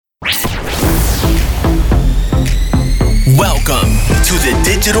Welcome to the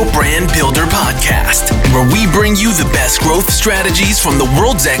Digital Brand Builder Podcast, where we bring you the best growth strategies from the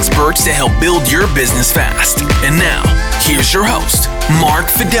world's experts to help build your business fast. And now, here's your host, Mark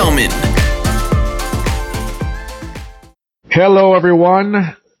Fidelman. Hello,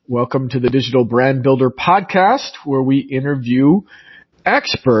 everyone. Welcome to the Digital Brand Builder Podcast, where we interview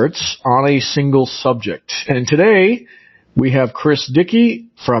experts on a single subject. And today, we have Chris Dickey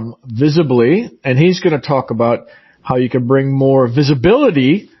from Visibly, and he's going to talk about how you can bring more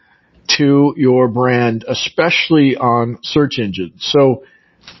visibility to your brand, especially on search engines. So,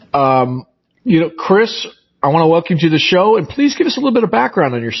 Chris, I want to welcome you to the show, and please give us a little bit of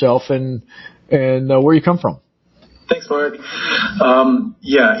background on yourself and where you come from. Thanks, Mark. I've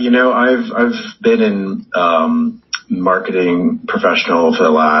been in marketing professional for the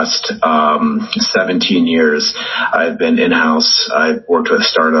last 17 years. I've been in-house. I've worked with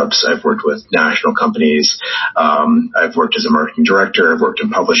startups. I've worked with national companies. I've worked as a marketing director. I've worked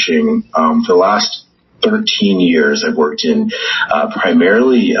in publishing. For the last 13 years, I've worked in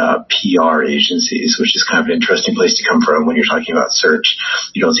primarily PR agencies, which is kind of an interesting place to come from when you're talking about search.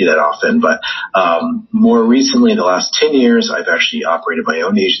 You don't see that often. But more recently, the last 10 years, I've actually operated my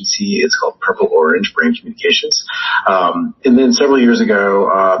own agency. It's called Purple Orange Brand Communications. And then several years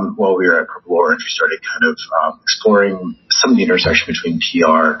ago, while we were at Purple Orange, we started kind of exploring some of the intersection between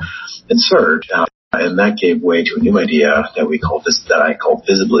PR and search. And that gave way to a new idea that I call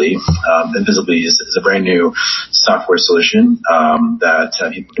Visibly. And Visibly is a brand new software solution that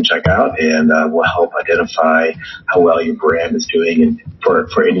people can check out and will help identify how well your brand is doing for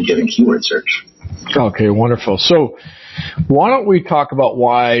any given keyword search. Okay, wonderful. So why don't we talk about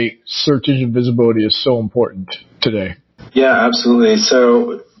why search engine visibility is so important today? Yeah, absolutely.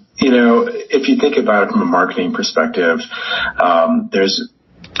 So, if you think about it from a marketing perspective, there's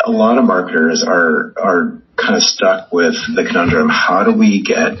a lot of marketers are kind of stuck with the conundrum. How do we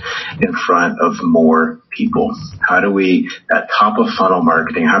get in front of more people? How do we, that top of funnel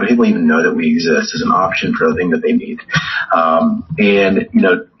marketing, how do people even know that we exist as an option for the thing that they need?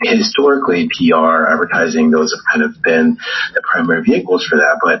 Historically, PR, advertising, those have kind of been the primary vehicles for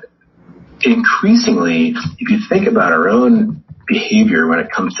that. But increasingly, if you think about our own behavior when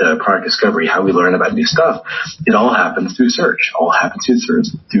it comes to product discovery, how we learn about new stuff, it all happens through search, all happens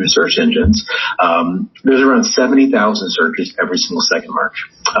through search engines. There's around 70,000 searches every single second, Mark.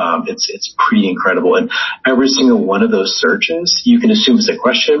 It's pretty incredible. And every single one of those searches, you can assume is a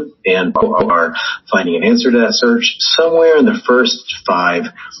question, and people are finding an answer to that search somewhere in the first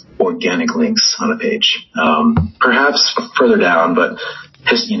 5 organic links on a page. Perhaps further down, but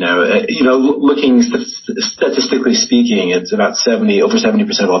looking statistically speaking, it's about over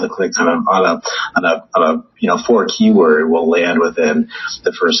 70% of all the clicks on a 4 keyword will land within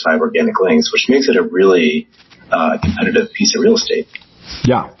the first 5 organic links, which makes it a really competitive piece of real estate.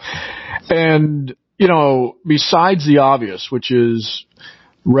 Yeah. And, besides the obvious, which is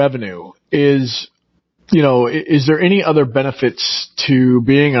revenue, is there any other benefits to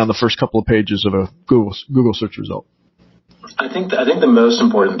being on the first couple of pages of a Google search result? I think the most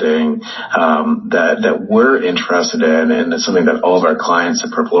important thing that we're interested in, and it's something that all of our clients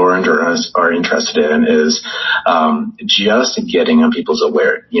at Purple Orange are interested in, is just getting on people's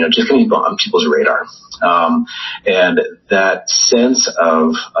just getting on people's radar. And that sense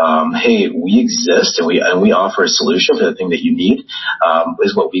of, hey, we exist and we offer a solution for the thing that you need,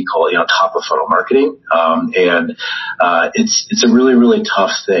 is what we call, top of funnel marketing. It's a really, really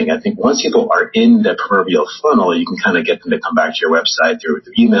tough thing. I think once people are in the proverbial funnel, you can kind of get them to come back to your website through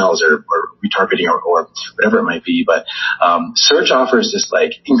emails or retargeting or whatever it might be. But search offers this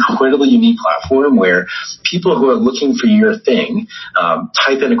incredibly unique platform where people who are looking for your thing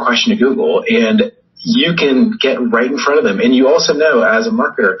type in a question to Google, and you can get right in front of them. And you also know, as a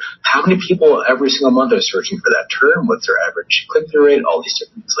marketer, how many people every single month are searching for that term, what's their average click-through rate, all these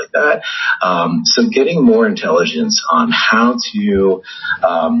different things like that. So getting more intelligence on how to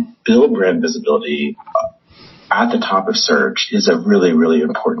build brand visibility at the top of search is a really, really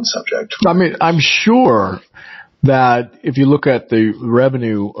important subject. I mean, I'm sure that if you look at the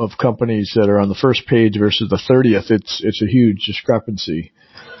revenue of companies that are on the first page versus the 30th, it's a huge discrepancy.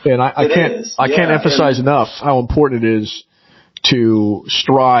 And I can't emphasize enough how important it is to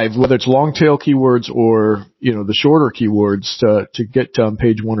strive, whether it's long tail keywords or, the shorter keywords to get to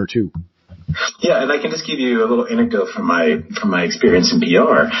page 1 or 2. Yeah. And I can just give you a little anecdote from my experience in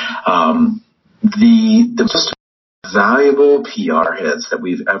PR. The most valuable PR hits that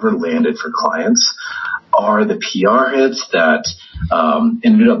we've ever landed for clients are the PR hits that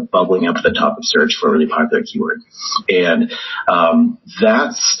ended up bubbling up to the top of search for a really popular keyword. And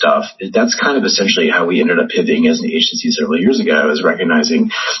that stuff, that's kind of essentially how we ended up pivoting as an agency several years ago, is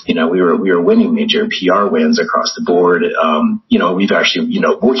recognizing, we were winning major PR wins across the board. We've actually,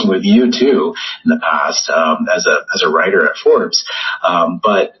 working with you too in the past as a writer at Forbes.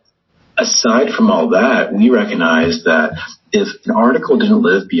 But aside from all that, we recognized that if an article didn't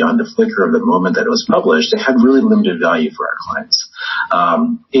live beyond the flicker of the moment that it was published, it had really limited value for our clients.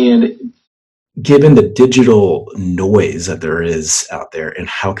 And given the digital noise that there is out there and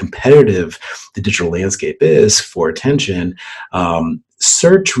how competitive the digital landscape is for attention,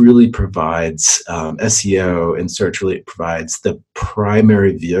 search really provides, SEO and search really provides the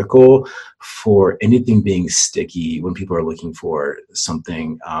primary vehicle for anything being sticky when people are looking for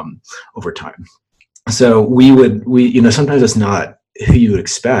something over time. So sometimes it's not who you would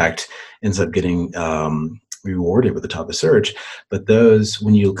expect ends up getting rewarded with the top of search, but those,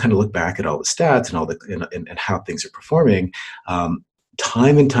 when you kind of look back at all the stats and all the and how things are performing,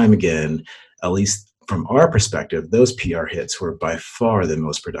 time and time again, at least from our perspective, those PR hits were by far the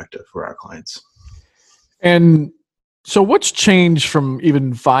most productive for our clients. And so what's changed from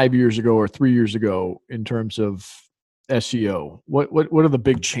even 5 years ago or 3 years ago in terms of SEO? What are the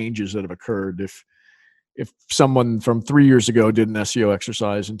big changes that have occurred if someone from 3 years ago did an SEO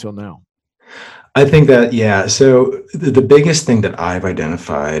exercise until now? I think that, yeah. So the biggest thing that I've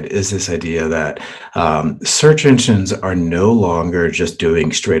identified is this idea that search engines are no longer just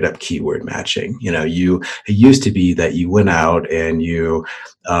doing straight up keyword matching. It used to be that you went out and you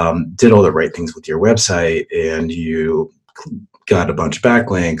did all the right things with your website and you got a bunch of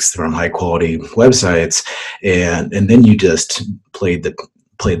backlinks from high quality websites, and then you just played the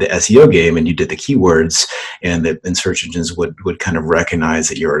SEO game and you did the keywords, and search engines would kind of recognize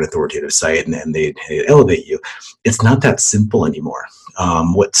that you're an authoritative site and they'd elevate you. It's not that simple anymore.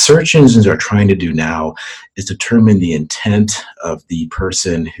 What search engines are trying to do now is determine the intent of the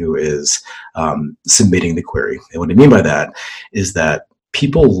person who is submitting the query. And what I mean by that is that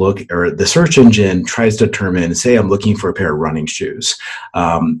people look, or the search engine tries to determine, say I'm looking for a pair of running shoes.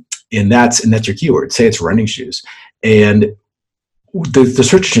 And that's your keyword. Say it's running shoes. And the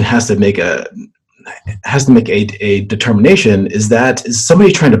search engine has to make a determination. Is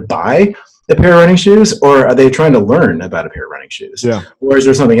somebody trying to buy a pair of running shoes, or are they trying to learn about a pair of running shoes? Yeah. Or is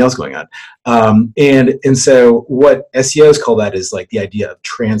there something else going on? And so what SEOs call that is like the idea of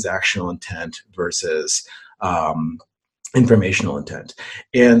transactional intent versus informational intent.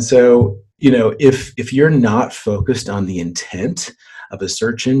 And so, if you're not focused on the intent of a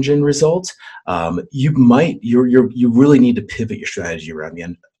search engine result, you really need to pivot your strategy around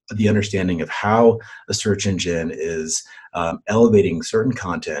the understanding of how a search engine is elevating certain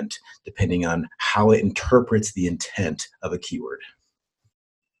content depending on how it interprets the intent of a keyword.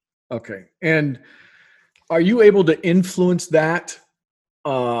 Okay. And are you able to influence that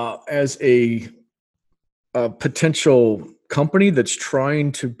as a potential company that's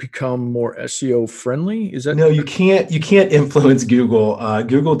trying to become more SEO friendly? Is that? No, you can't influence Google.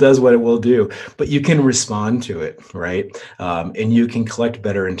 Google does what it will do, but you can respond to it, right? And you can collect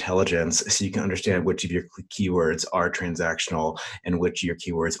better intelligence so you can understand which of your keywords are transactional and which of your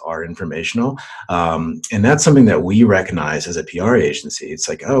keywords are informational. And that's something that we recognize as a PR agency. It's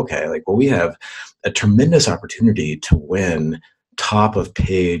like, okay, we have a tremendous opportunity to win top of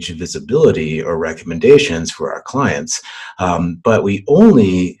page visibility or recommendations for our clients. But we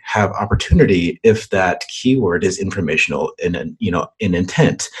only have opportunity if that keyword is informational in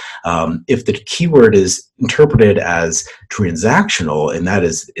intent. If the keyword is interpreted as transactional, and that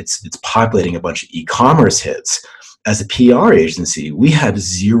is it's populating a bunch of e-commerce hits, as a PR agency, we have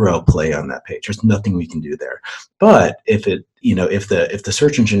zero play on that page. There's nothing we can do there. But if the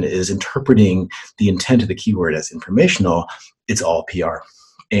search engine is interpreting the intent of the keyword as informational, it's all PR.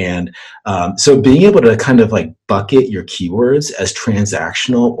 And so being able to kind of bucket your keywords as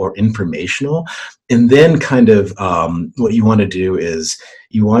transactional or informational, and then kind of what you want to do is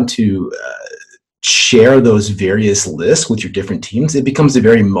you want to share those various lists with your different teams. It becomes a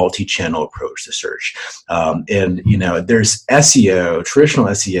very multi-channel approach to search. There's SEO. Traditional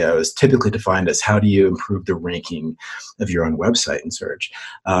SEO is typically defined as how do you improve the ranking of your own website in search.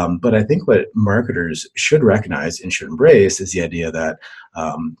 But I think what marketers should recognize and should embrace is the idea that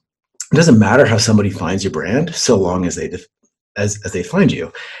it doesn't matter how somebody finds your brand so long as they find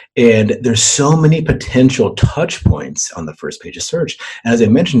you. And there's so many potential touch points on the first page of search. And as I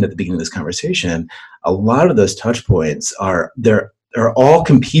mentioned at the beginning of this conversation, a lot of those touch points they're are all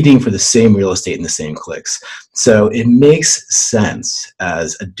competing for the same real estate and the same clicks. So it makes sense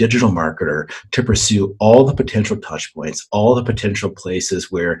as a digital marketer to pursue all the potential touch points, all the potential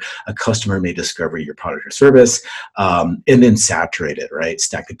places where a customer may discover your product or service, and then saturate it, right?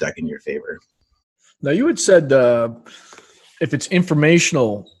 Stack the deck in your favor. Now, you had said if it's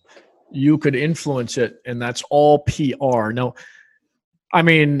informational, you could influence it, and that's all PR. Now, I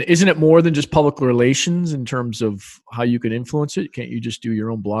mean, isn't it more than just public relations in terms of how you can influence it? Can't you just do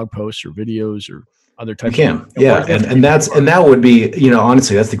your own blog posts or videos or other types? You can, yeah, and that would be,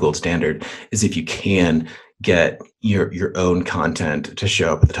 honestly, that's the gold standard. Is if you can get your own content to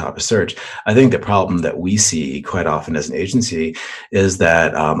show up at the top of search. I think the problem that we see quite often as an agency is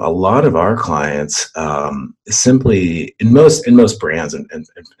that a lot of our clients simply, in most brands, in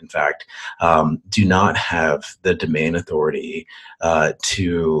fact, do not have the domain authority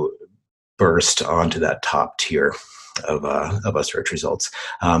to burst onto that top tier of search results.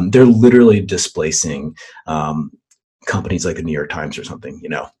 They're literally displacing companies like the New York Times or something,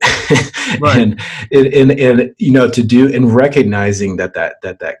 right. and to do and recognizing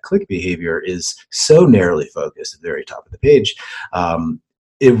that click behavior is so narrowly focused at the very top of the page.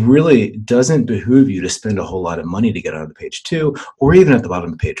 It really doesn't behoove you to spend a whole lot of money to get onto page 2 or even at the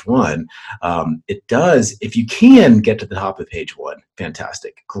bottom of page 1. It does, if you can get to the top of page 1,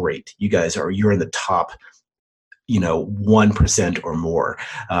 fantastic, great. You're in the top 1% or more.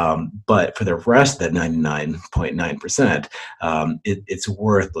 But for the rest of that 99.9%, it's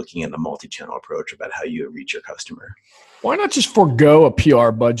worth looking at a multi-channel approach about how you reach your customer. Why not just forego a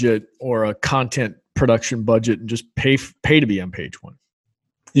PR budget or a content production budget and just pay to be on page 1?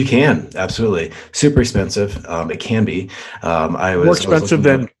 You can, absolutely. Super expensive. It can be. More expensive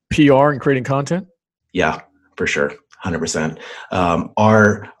than PR and creating content? Yeah, for sure. 100%.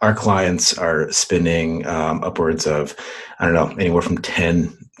 Our clients are spending upwards of, I don't know, anywhere from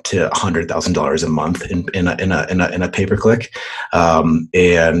 $10,000 to $100,000 a month in a pay-per-click, and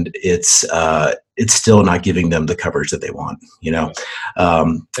it's still not giving them the coverage that they want.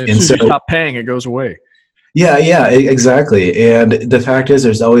 And so you stop paying, it goes away. Yeah, exactly. And the fact is,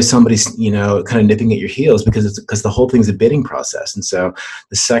 there's always somebody, kind of nipping at your heels because the whole thing's a bidding process. And so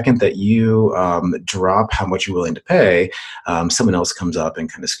the second that you drop how much you're willing to pay, someone else comes up and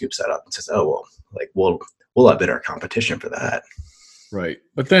kind of scoops that up and says, "Oh, well, we'll outbid our competition for that." Right.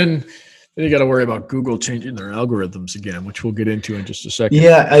 But then you got to worry about Google changing their algorithms again, which we'll get into in just a second.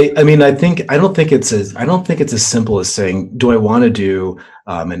 Yeah, I don't think it's as simple as saying, do I want to do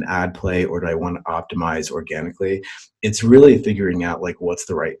an ad play or do I want to optimize organically? It's really figuring out what's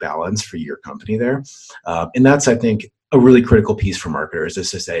the right balance for your company there, and that's, I think, a really critical piece for marketers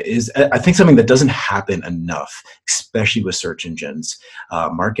is I think something that doesn't happen enough, especially with search engines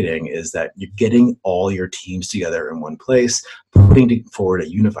marketing, is that you're getting all your teams together in one place, putting forward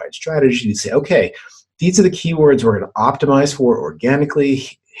a unified strategy to say, okay, these are the keywords we're going to optimize for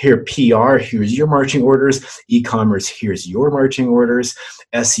organically. Here, PR, here's your marching orders. E-commerce, here's your marching orders.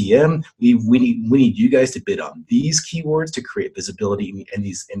 SEM, we need you guys to bid on these keywords to create visibility in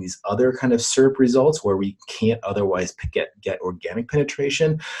these other kind of SERP results where we can't otherwise get organic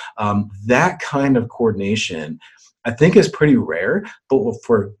penetration. That kind of coordination, I think, is pretty rare, but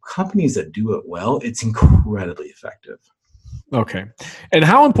for companies that do it well, it's incredibly effective. Okay. And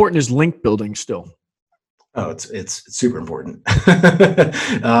how important is link building still? Oh, it's super important.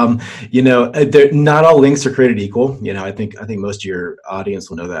 Not all links are created equal. I think most of your audience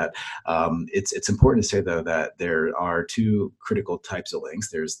will know that. It's important to say though that there are two critical types of links.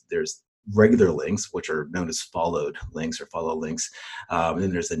 There's regular links, which are known as followed links or follow links, and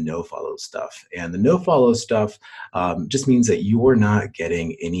then there's the no follow stuff. And the no follow stuff just means that you are not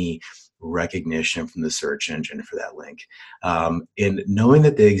getting any recognition from the search engine for that link. And knowing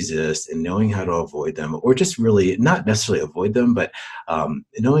that they exist and knowing how to avoid them, or just really not necessarily avoid them, but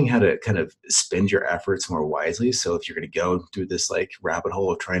knowing how to kind of spend your efforts more wisely. So if you're going to go through this rabbit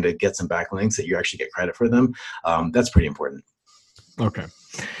hole of trying to get some backlinks, that you actually get credit for them, that's pretty important. Okay.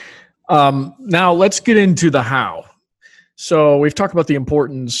 Now let's get into the how. So we've talked about the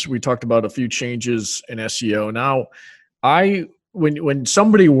importance. We talked about a few changes in SEO. Now, when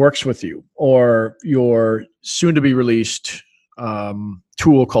somebody works with you or your soon-to-be released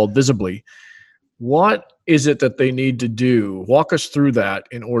tool called Visibly, what is it that they need to do? Walk us through that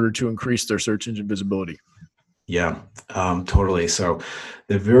in order to increase their search engine visibility. Yeah, totally. So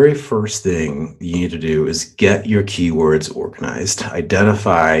the very first thing you need to do is get your keywords organized.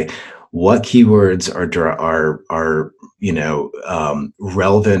 Identify what keywords are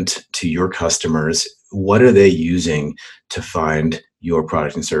relevant to your customers. What are they using to find your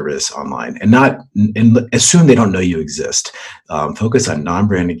product and service online, and assume they don't know you exist. Focus on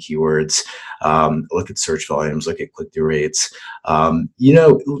non-branded keywords. Look at search volumes. Look at click-through rates.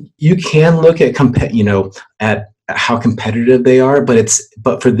 You can look at at how competitive they are, but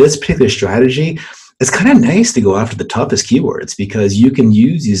for this particular strategy, it's kind of nice to go after the toughest keywords, because you can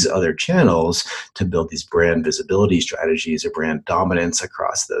use these other channels to build these brand visibility strategies or brand dominance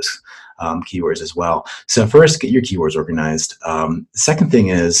across those keywords as well. So first, get your keywords organized. The second thing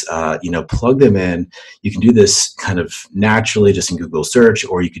is, plug them in. You can do this kind of naturally just in Google search,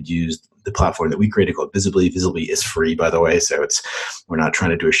 or you could use the platform that we created called Visibly. Visibly is free, by the way, so we're not trying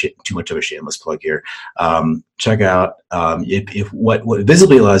to do too much of a shameless plug here. Check out what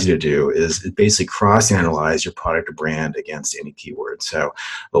Visibly allows you to do is basically cross-analyze your product or brand against any keyword. So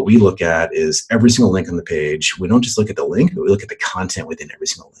what we look at is every single link on the page. We don't just look at the link, but we look at the content within every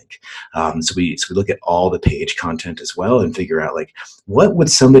single link. So we look at all the page content as well and figure out, like, what would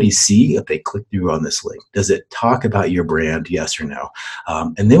somebody see if they click through on this link? Does it talk about your brand, yes or no?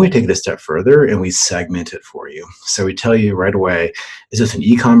 And then we take it a step further and we segment it for you. So we tell you right away, is this an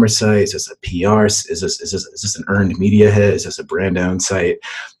e-commerce site? Is this a PR? Is this an earned media hit? Is this a brand owned site?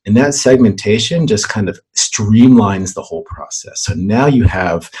 And that segmentation just kind of streamlines the whole process. So now you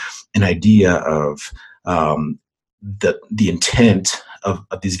have an idea of the intent of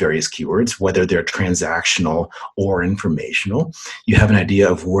these various keywords, whether they're transactional or informational. You have an idea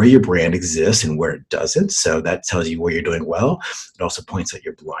of where your brand exists and where it doesn't. So that tells you where you're doing well. It also points out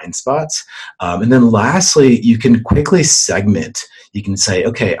your blind spots. And then lastly, you can quickly segment. You can say,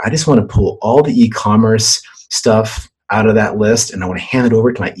 okay, I just want to pull all the e-commerce stuff out of that list, and I want to hand it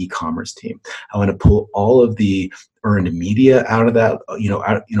over to my e-commerce team. I want to pull all of the earned media out of that,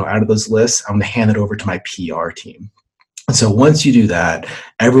 out of those lists. I want to hand it over to my PR team. And so once you do that,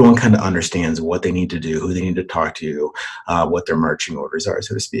 everyone kind of understands what they need to do, who they need to talk to, what their marching orders are,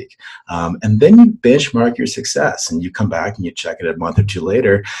 so to speak. And then you benchmark your success, and you come back and you check it a month or two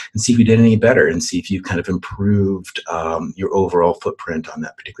later and see if you did any better, and see if you kind of improved your overall footprint on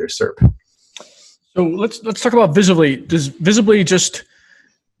that particular SERP. So let's talk about Visibly. Does Visibly just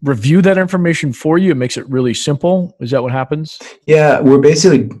review that information for you? It makes it really simple. Is that what happens? Yeah, we're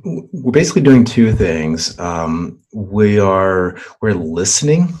basically doing two things. We're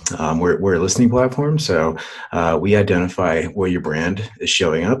listening. We're a listening platform, so we identify where your brand is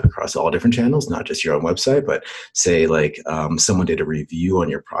showing up across all different channels, not just your own website, but say like someone did a review on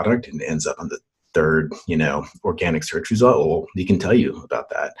your product and it ends up on the third, organic search result. Well, we can tell you about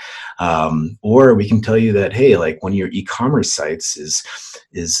that. Or we can tell you that, hey, like one of your e-commerce sites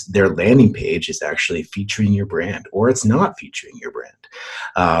is their landing page is actually featuring your brand, or it's not featuring your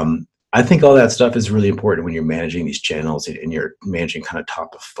brand. I think all that stuff is really important when you're managing these channels and you're managing kind of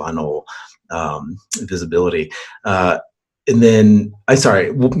top of funnel visibility. And then,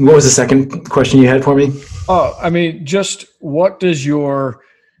 what was the second question you had for me? Just what does your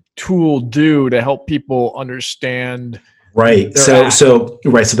tool do to help people understand? Right. So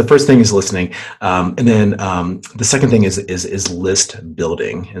the first thing is listening. And then the second thing is list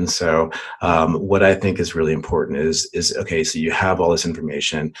building. And so what I think is really important is okay, so you have all this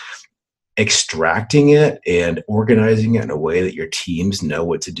information, extracting it and organizing it in a way that your teams know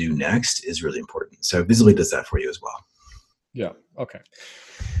what to do next is really important. So Visibly does that for you as well. Yeah. Okay.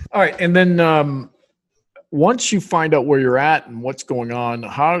 All right. And then once you find out where you're at and what's going on,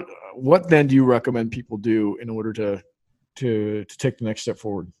 what then do you recommend people do in order to take the next step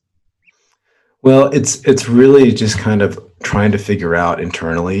forward? Well, it's really just kind of trying to figure out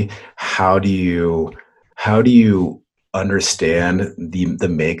internally, how do you understand the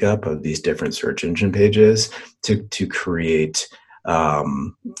makeup of these different search engine pages to create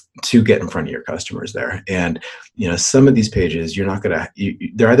to get in front of your customers there. And some of these pages they're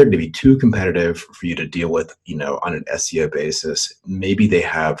either going to be too competitive for you to deal with on an SEO basis. Maybe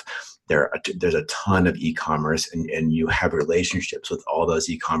there's a ton of e-commerce and you have relationships with all those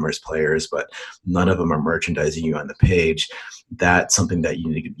e-commerce players, but none of them are merchandising you on the page. That's something that you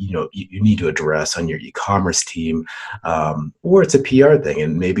need to address on your e-commerce team, or it's a PR thing,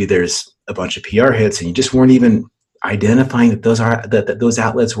 and maybe there's a bunch of PR hits and you just weren't even identifying that those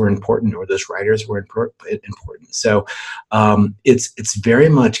outlets were important or those writers were important. So it's very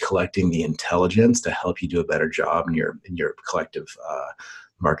much collecting the intelligence to help you do a better job in your collective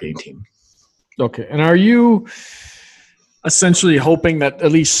marketing team. Okay. And are you essentially hoping that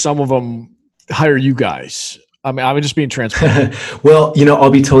at least some of them hire you guys? I mean, I'm just being transparent. Well,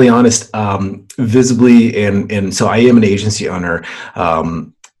 I'll be totally honest. Visibly, and so I am an agency owner.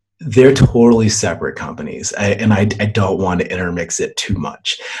 they're totally separate companies, and I don't want to intermix it too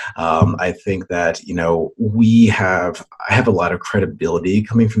much. I think that I have a lot of credibility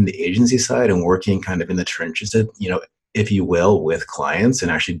coming from the agency side and working kind of in the trenches, if you will, with clients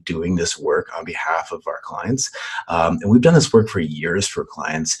and actually doing this work on behalf of our clients. And we've done this work for years for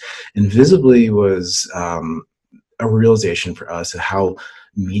clients, and Visibly was a realization for us of how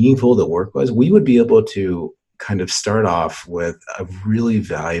meaningful the work was. We would be able to kind of start off with a really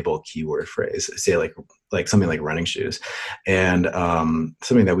valuable keyword phrase, say like something like running shoes, and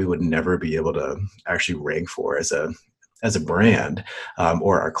something that we would never be able to actually rank for as a brand,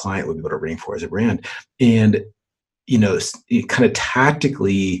 or our client would be able to rank for as a brand. And you kind of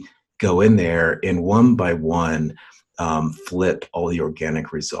tactically go in there and one by one flip all the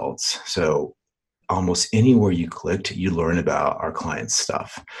organic results. So almost anywhere you clicked, you learn about our client's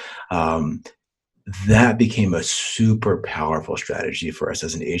stuff. That became a super powerful strategy for us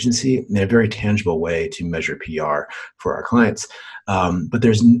as an agency, and a very tangible way to measure PR for our clients. But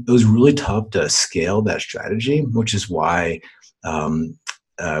it was really tough to scale that strategy, which is why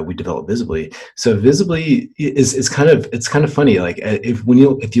we developed Visibly. So Visibly is kind of funny. Like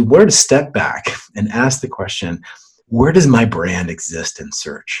if you were to step back and ask the question, where does my brand exist in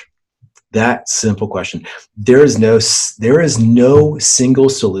search? That simple question. There is no single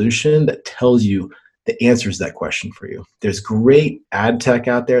solution that tells you the answers to that question for you. There's great ad tech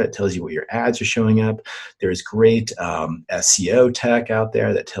out there that tells you where your ads are showing up. There's great SEO tech out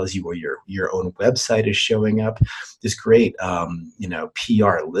there that tells you where your own website is showing up. There's great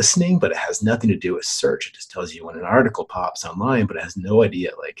PR listening, but it has nothing to do with search. It just tells you when an article pops online, but it has no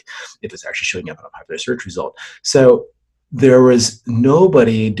idea like if it's actually showing up in a popular search result. So there was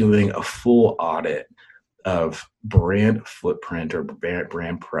nobody doing a full audit of brand footprint or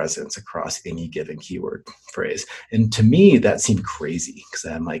brand presence across any given keyword phrase. And to me, that seemed crazy because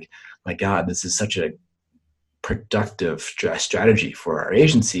I'm like, my God, this is such a productive strategy for our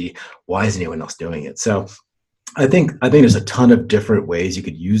agency. Why isn't anyone else doing it? So I think there's a ton of different ways you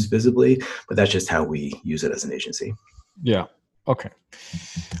could use Visibly, but that's just how we use it as an agency. Yeah. Okay.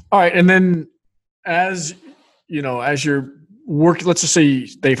 All right. And then as you're working, let's just say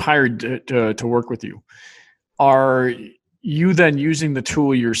they've hired to work with you. Are you then using the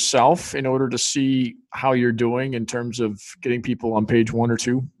tool yourself in order to see how you're doing in terms of getting people on page 1 or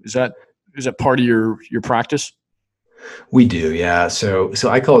 2? Is that part of your practice? We do, yeah. So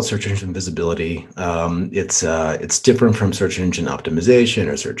I call it search engine visibility. It's different from search engine optimization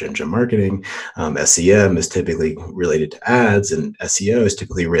or search engine marketing. SEM is typically related to ads, and SEO is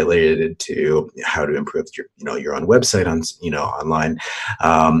typically related to how to improve your own website online.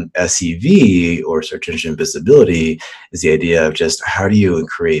 SEV, or search engine visibility, is the idea of just how do you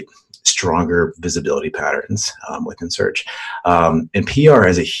create stronger visibility patterns within search, and PR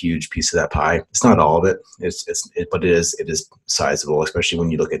has a huge piece of that pie. It's not all of it, but it is sizable, especially when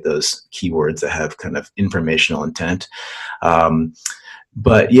you look at those keywords that have kind of informational intent.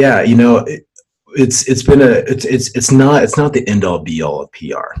 But yeah, it's not the end all be all of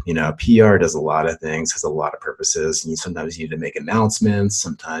PR. PR does a lot of things, has a lot of purposes. Sometimes you need to make announcements.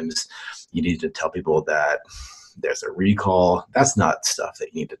 Sometimes you need to tell people that there's a recall. That's not stuff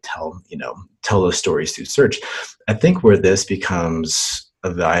that you need to tell those stories through search. I think where this becomes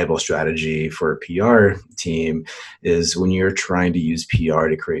a valuable strategy for a PR team is when you're trying to use PR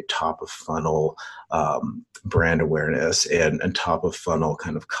to create top of funnel brand awareness and top of funnel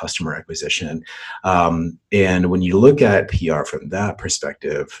kind of customer acquisition. And when you look at PR from that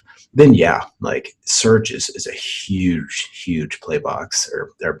perspective, then yeah, like search is a huge play box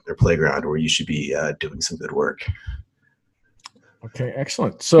or playground where you should be doing some good work. Okay,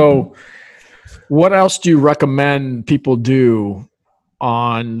 excellent. So what else do you recommend people do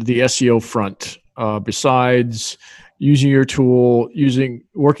on the SEO front besides using your tool,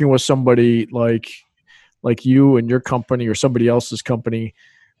 working with somebody like you and your company or somebody else's company?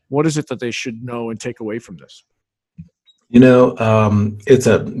 What is it that they should know and take away from this?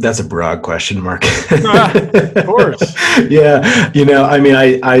 That's a broad question, Mark. Of course. Yeah.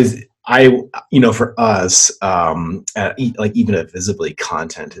 For us, even at Visibly,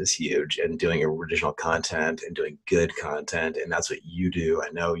 content is huge, and doing original content and doing good content. And that's what you do. I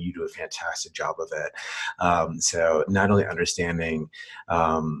know you do a fantastic job of it. So not only understanding,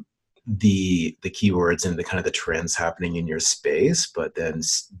 the keywords and the kind of the trends happening in your space, but then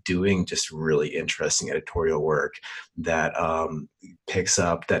doing just really interesting editorial work that picks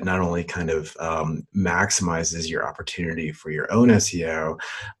up that not only kind of maximizes your opportunity for your own SEO,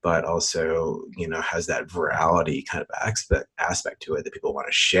 but also, has that virality kind of aspect to it that people want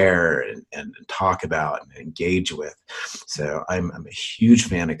to share and talk about and engage with. So I'm a huge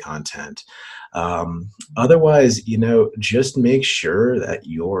fan of content. Otherwise, just make sure that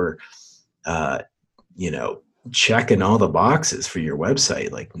you're, checking all the boxes for your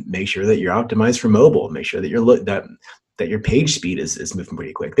website. Like, make sure that you're optimized for mobile. Make sure that that your page speed is moving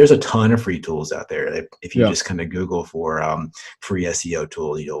pretty quick. There's a ton of free tools out there. If you just kind of Google for free SEO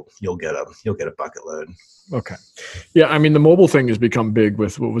tool, you'll get a bucket load. Okay. Yeah, I mean, the mobile thing has become big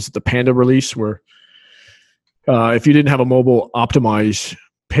with, what was it, the Panda release, where if you didn't have a mobile optimized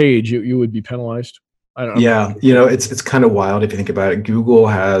page, you would be penalized. It's kind of wild if you think about it. Google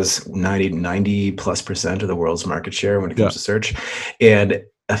has 90+% of the world's market share when it comes to search, and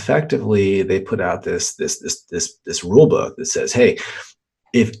effectively they put out this rule book that says, hey,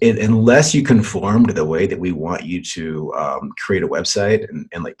 unless you conform to the way that we want you to create a website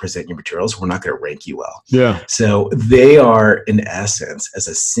and like present your materials, we're not going to rank you well. Yeah. So they are, in essence, as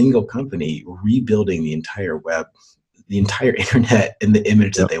a single company, rebuilding the entire web, the entire internet in the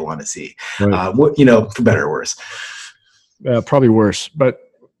image that they want to see. Right. For better or worse. Probably worse, but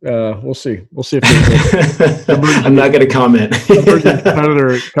we'll see. We'll see if I'm not going to comment.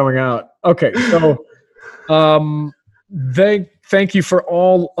 competitor coming out. Okay, so thank you for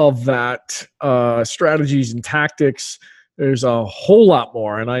all of that strategies and tactics. There's a whole lot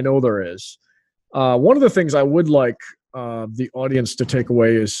more, and I know there is. One of the things I would like the audience to take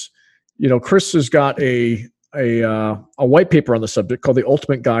away is, Chris has got a white paper on the subject called The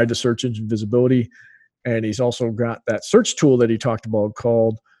Ultimate Guide to Search Engine Visibility. And he's also got that search tool that he talked about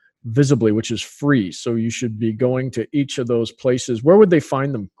called Visibly, which is free. So you should be going to each of those places. Where would they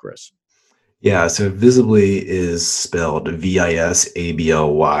find them, Chris? Yeah, so Visibly is spelled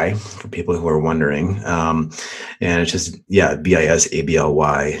VISABLY for people who are wondering. And it's just, VISABLY.com.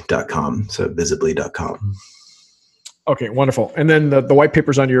 So visibly.com. Okay, wonderful. And then the white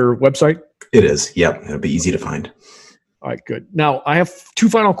paper's on your website? It is. Yep. It'll be easy to find. All right, good. Now, I have two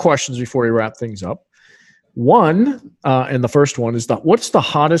final questions before we wrap things up. One, and the first one is what's the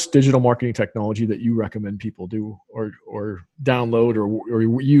hottest digital marketing technology that you recommend people do or download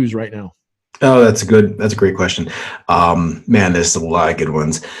or use right now? Oh, that's a great question. Man, there's a lot of good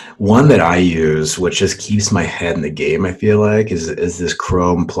ones. One that I use, which just keeps my head in the game, I feel like, is this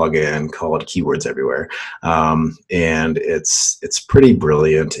Chrome plugin called Keywords Everywhere. And it's pretty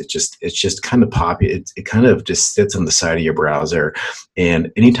brilliant. It's just kind of poppy. It kind of just sits on the side of your browser.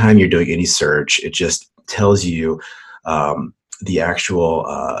 And anytime you're doing any search, it just tells you the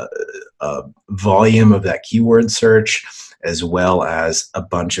actual volume of that keyword search, as well as a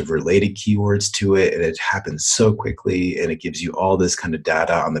bunch of related keywords to it. And it happens so quickly, and it gives you all this kind of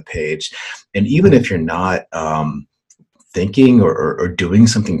data on the page. And even if you're not thinking or doing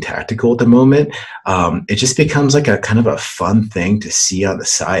something tactical at the moment, it just becomes like a kind of a fun thing to see on the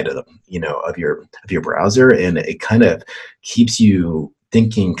side of your browser. And it kind of keeps you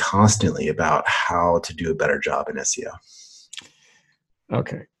thinking constantly about how to do a better job in SEO.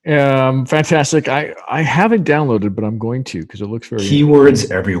 Okay. Fantastic. I haven't downloaded, but I'm going to, because it looks very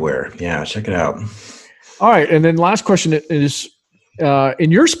Keywords Everywhere. Yeah, check it out. All right. And then last question is,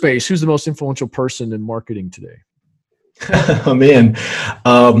 in your space, who's the most influential person in marketing today? Oh man.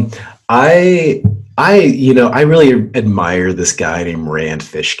 I really admire this guy named Rand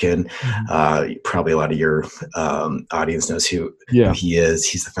Fishkin. Probably a lot of your audience knows who he is.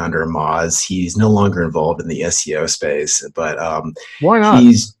 He's the founder of Moz. He's no longer involved in the SEO space, but why not?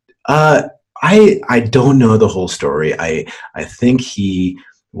 He's I don't know the whole story. I think he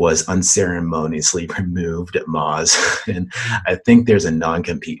was unceremoniously removed at Moz, and I think there's a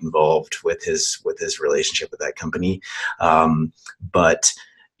non-compete involved with his relationship with that company. But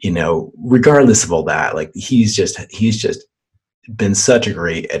regardless of all that, like he's just been such a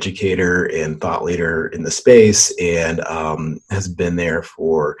great educator and thought leader in the space, and has been there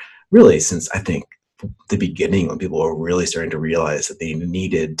for really since I think the beginning, when people were really starting to realize that they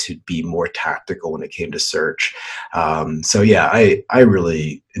needed to be more tactical when it came to search. So yeah, I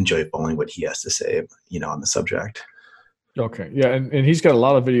really enjoy following what he has to say, on the subject. Okay. Yeah. And he's got a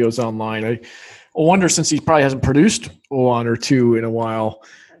lot of videos online. I wonder, since he probably hasn't produced one or two in a while,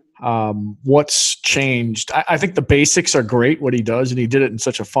 what's changed. I think the basics are great, what he does, and he did it in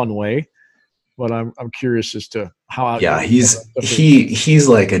such a fun way. But I'm curious as to how. Yeah, he's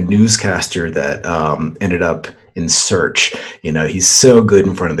like a newscaster that ended up in search. He's so good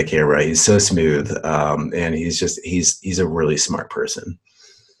in front of the camera. He's so smooth, and he's a really smart person.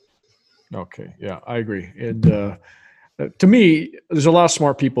 Okay, yeah, I agree. And To me, there's a lot of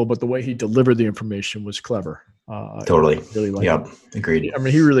smart people, but the way he delivered the information was clever. Totally. I really liked Yep. it. Agreed. I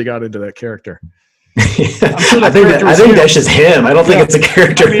mean, he really got into that character. I think that's just him. I don't think it's a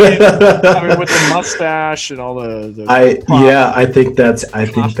character. I mean, with the mustache and all the I think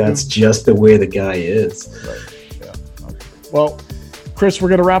that's just the way the guy is. Right. Yeah. Okay. Well, Chris, we're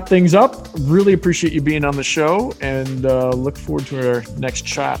going to wrap things up. Really appreciate you being on the show, and look forward to our next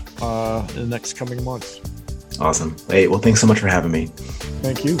chat in the next coming months. Awesome. Hey, well, thanks so much for having me.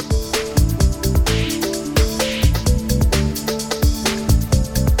 Thank you.